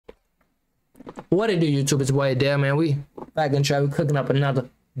What it do, YouTube? It's Boy there, man. We back in trap. We cooking up another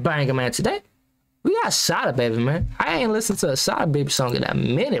banger, man. Today, we got Sada Baby, man. I ain't listened to a Sada Baby song in a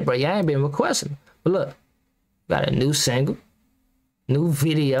minute, bro. Y'all ain't been requesting. But look, got a new single, new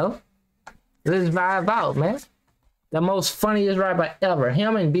video. Let's vibe out, man. The most funniest rapper ever.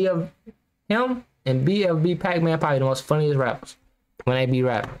 Him and BFB Pac-Man probably the most funniest rappers when they be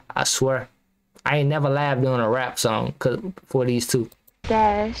rapping. I swear. I ain't never laughed doing a rap song for these two.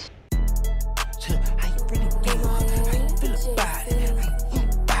 Dash. How you really feel? How you feel about it?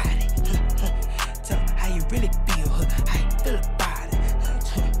 Tell them how you really feel. How you feel about it?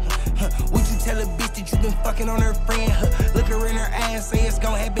 Would you tell a bitch that you been fucking on her friend? Look her in her eyes, say it's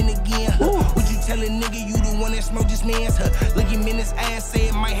gonna happen again. Would you tell a nigga you the one that smoked this man's? Look him in his eyes, say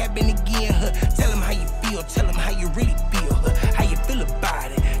it might happen again. Tell him how you feel. Tell him how you really feel. How you feel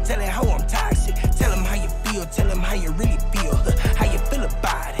about it? Tell that hoe I'm toxic. Tell him how you feel. Tell him how you really feel. How you feel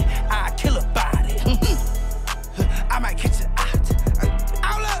about it? I kill about it. I might catch it out.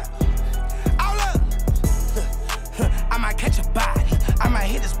 All up. I might catch a body. I might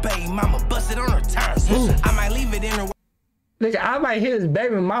hit his baby mama, bust it on her tonsils. I might leave it in her. Nigga, I might hit his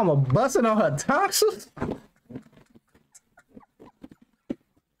baby mama busting on her tonsils.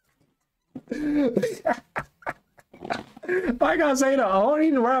 Like I say, the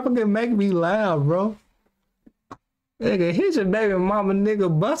only rapper can make me laugh, bro. Nigga, hit your baby mama,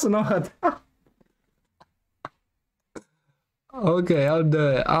 nigga, busting on her tonsils. Okay, I'm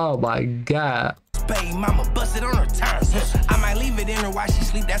done. Oh my god. Baby mama busted on her tonsils. I might leave it in her while she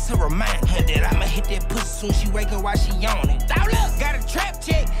sleep. That's a reminder that I'ma hit that pussy soon she wake up while she on it. Oh look, got a trap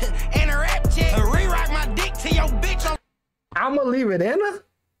chick and a rap chick. Re-rock my dick to your bitch. I'ma leave it in her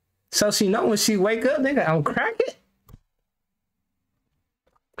so she know when she wake up, nigga, I'm cracking.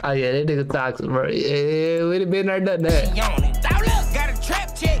 Oh yeah, that nigga toxic, bro. Yeah, we'd have been there, done that. She on it. Oh look, got a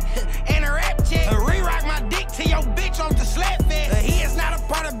trap chick and a rap chick. Re-rock my dick to your bitch off the slap fest. He is not a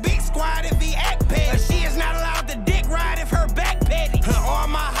part of big squad if he act petty. She is not allowed to dick ride if her back petty. All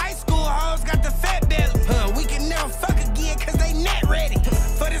my high school hoes got the fat belly. We can never fuck again cause they not ready.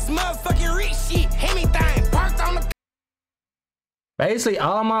 For this motherfucking rich shit, anything parked on the. Basically,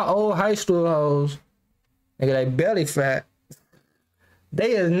 all my old high school hoes, nigga, they belly fat.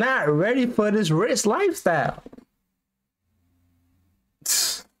 They is not ready for this rich lifestyle.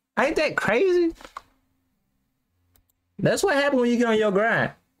 Ain't that crazy? That's what happens when you get on your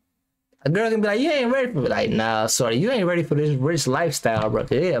grind. A girl can be like, you ain't ready for it. Like, nah, sorry, you ain't ready for this rich lifestyle, bro.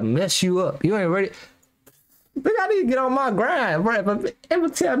 It'll mess you up. You ain't ready. Think I need to get on my grind, bro. If I ever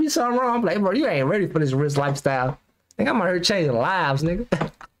tell me something wrong, I'm like, bro, you ain't ready for this rich lifestyle. Think I'm out here changing lives, nigga.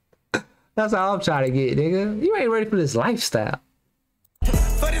 That's all I'm trying to get, nigga. You ain't ready for this lifestyle.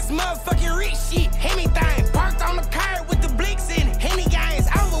 For this motherfucking rich shit, anything parked on the car with the blinks in it. Any guys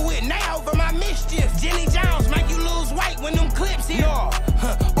over with now for my mischief. Jenny Jones make you lose weight when them clips here. All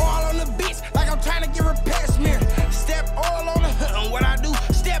on the bitch like I'm trying to give her past mirror. Step all on the what I do.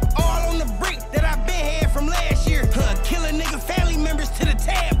 Step all on the brick that I been had from last year. Kill a nigga family members to the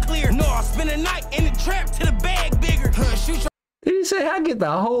tab clear. No, I spend a night in the trap to the bag bigger. Shoot your. Did he say I get the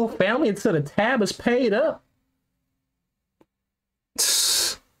whole family until the tab is paid up?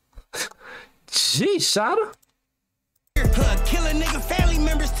 Jeez, Sada. Kill a nigga family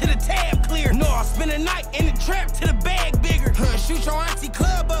members to the tab clear. No, I spend a night in the trap to the bag bigger. Shoot your auntie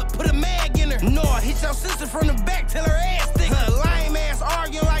club up, put a mag in her. No, hit your sister from the back till her ass thick. Lame ass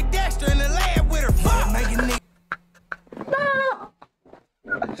arguing like Dexter in the lab with her. Fuck, make a nigga. No.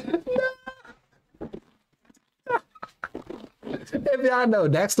 If y'all know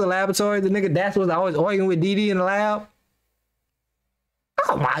Dexter Laboratory, the nigga Dax was always arguing with DD in the lab.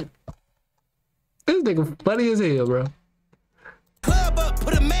 Oh my. This nigga funny as hell, bro. Club up,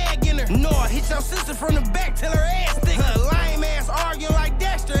 put a mag in her. No, hit your sister from the back till her ass thick. Lame ass arguing like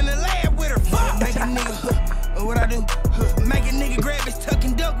Dexter in the lab with her. Fuck, make a nigga, what I do? Make a nigga grab his tuck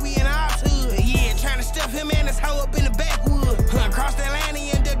and duck, we in our hood. Yeah, trying to stuff him and his hoe up in the backwood. Cross the Atlanta,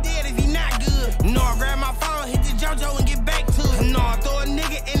 he end up dead if he not good. No, I grab my phone, hit the JoJo and get back to it. No, I throw a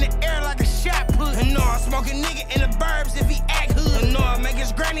nigga in the air like a shot put. No, I smoke a nigga in the burbs if he act hood. No, I make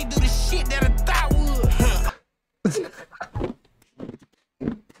his granny do the shit that I thought would.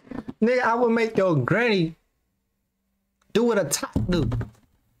 Nigga, I would make your granny do what a top do.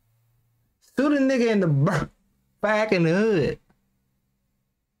 Shoot a nigga in the back in the hood.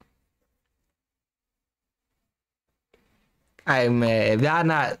 Hey man, if y'all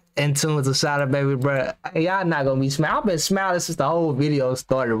not in tune with the Sada Baby, bro, y'all not gonna be smiling. I've been smiling since the whole video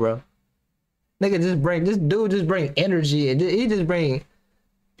started, bro. Nigga, this dude just bring energy, and he just bring.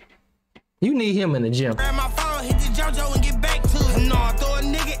 You need him in the gym. Grab my phone, hit the JoJo and get back to it. No, I throw a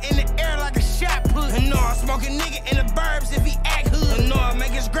nigga in the air like a shot.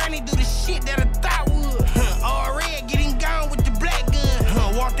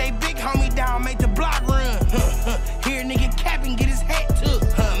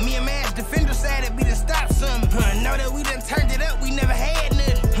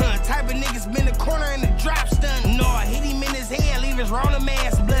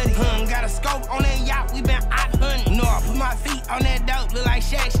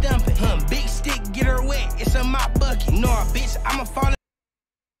 like Shaq stumping. Big stick, get her wet, it's a mop bucket. No, bitch, I'ma fall.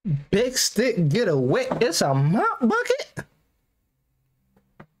 Big stick, get her wet, it's a mop bucket?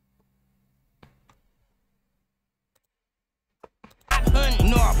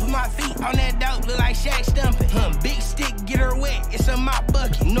 No, I put my feet on that dope, look like Shaq stumping. Big stick, get her wet, it's a mop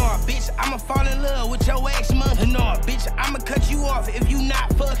bucket. No, bitch, I'ma fall in love with your ex monkey. No, bitch, I'ma cut you off if you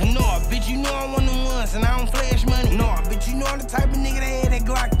not fucking. No, bitch, you know I'm one of them ones and I don't flash money. No, bitch, you know I'm the type of nigga that had that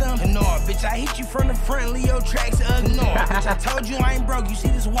Glock thumping. No, bitch, I hit you from the front, Leo tracks ugly. No, bitch, I told you I ain't broke, you see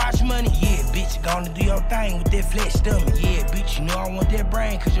this watch money. Yeah, bitch, gonna do your thing with that flesh stomach. Yeah, bitch, you know I want that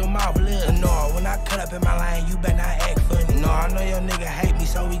brain cause your mouth little. No, when I cut up in my line, you better not act funny. No, I know your nigga hate me,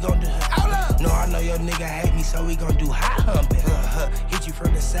 so we gon' do no, I know your nigga hate me, so we gon' do hot humping. Hit you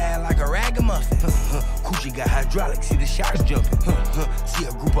from the side like a ragamuffin. Coochie got hydraulics, see the shots jumping. See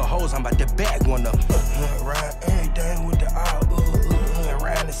a group of hoes, I'm about to bag one of them. Ride everything with the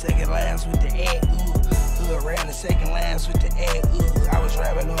around the second lines with the egg. Around the second lines with the egg. I was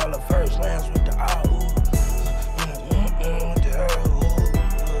rapping all the first lines with the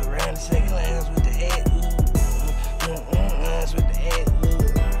around the second lines with the egg. With the egg.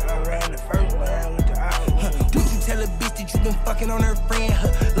 Around the first line with the Don't you tell a bitch that you been fucking on her friend?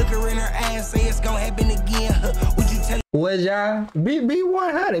 Look her in her eyes, say it's gonna happen again. Would you tell? What y'all? Be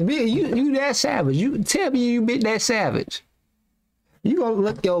 100. Be you that savage. You tell me you be that savage. You gonna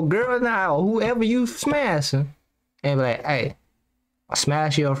look your girl now or whoever you smashing and be like, hey, I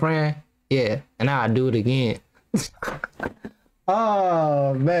smash your friend, yeah, and I'll do it again.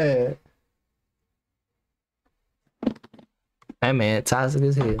 Oh man. That man toxic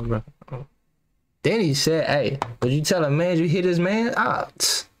as hell, bro. Then he said, hey, would you tell a man you hit his man?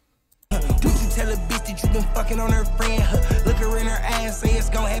 Don't you tell a bitch that you been fucking on her friend? Look her in her eyes, say it's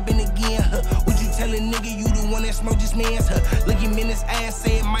gonna happen again. Would you tell a nigga you the one that smoked this man's? Look him in his eyes,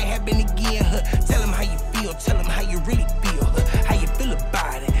 say it might happen again. Tell him how you feel, tell him how you really feel. How you feel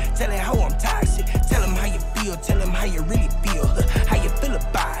about it, tell that hoe I'm toxic. Tell him how you feel, tell him how you really feel. How you feel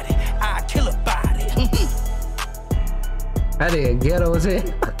about it, I kill about it. I think ghetto was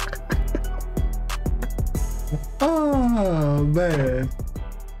it. Oh man.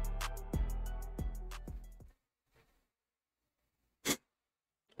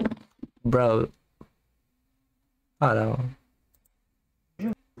 Bro. Hold on.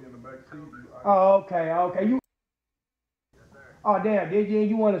 Oh, okay. You. Oh, damn. Did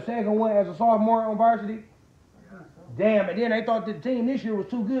you won a second one as a sophomore on varsity? Damn, and then they thought the team this year was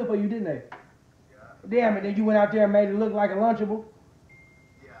too good for you, didn't they? Damn, and then you went out there and made it look like a Lunchable?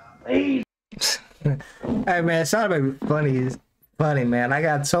 Hey Man, Saturday funny, man. Like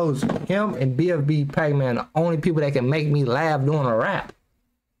I told you, him and BFB Pac-Man are the only people that can make me laugh doing a rap.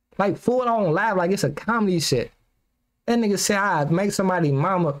 Like, fool, I don't laugh like it's a comedy shit. That nigga said I'd make somebody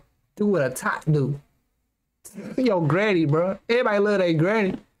mama do what a top do. Yo, granny, bro. Everybody love their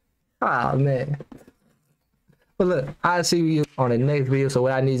granny. Oh, man. But look, I'll see you on the next video. So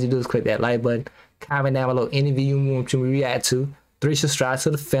what I need you to do is click that like button. Comment down below any video you want to react to. 3, subscribe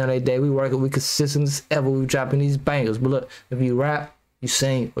to the family today. We working with consistent as ever. We dropping these bangers. But look, if you rap, you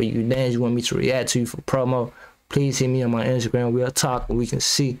sing, or you dance, you want me to react to you for promo, please hit me on my Instagram. We'll talk and we can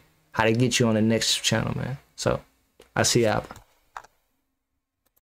see how to get you on the next channel, man. So, I'll see y'all.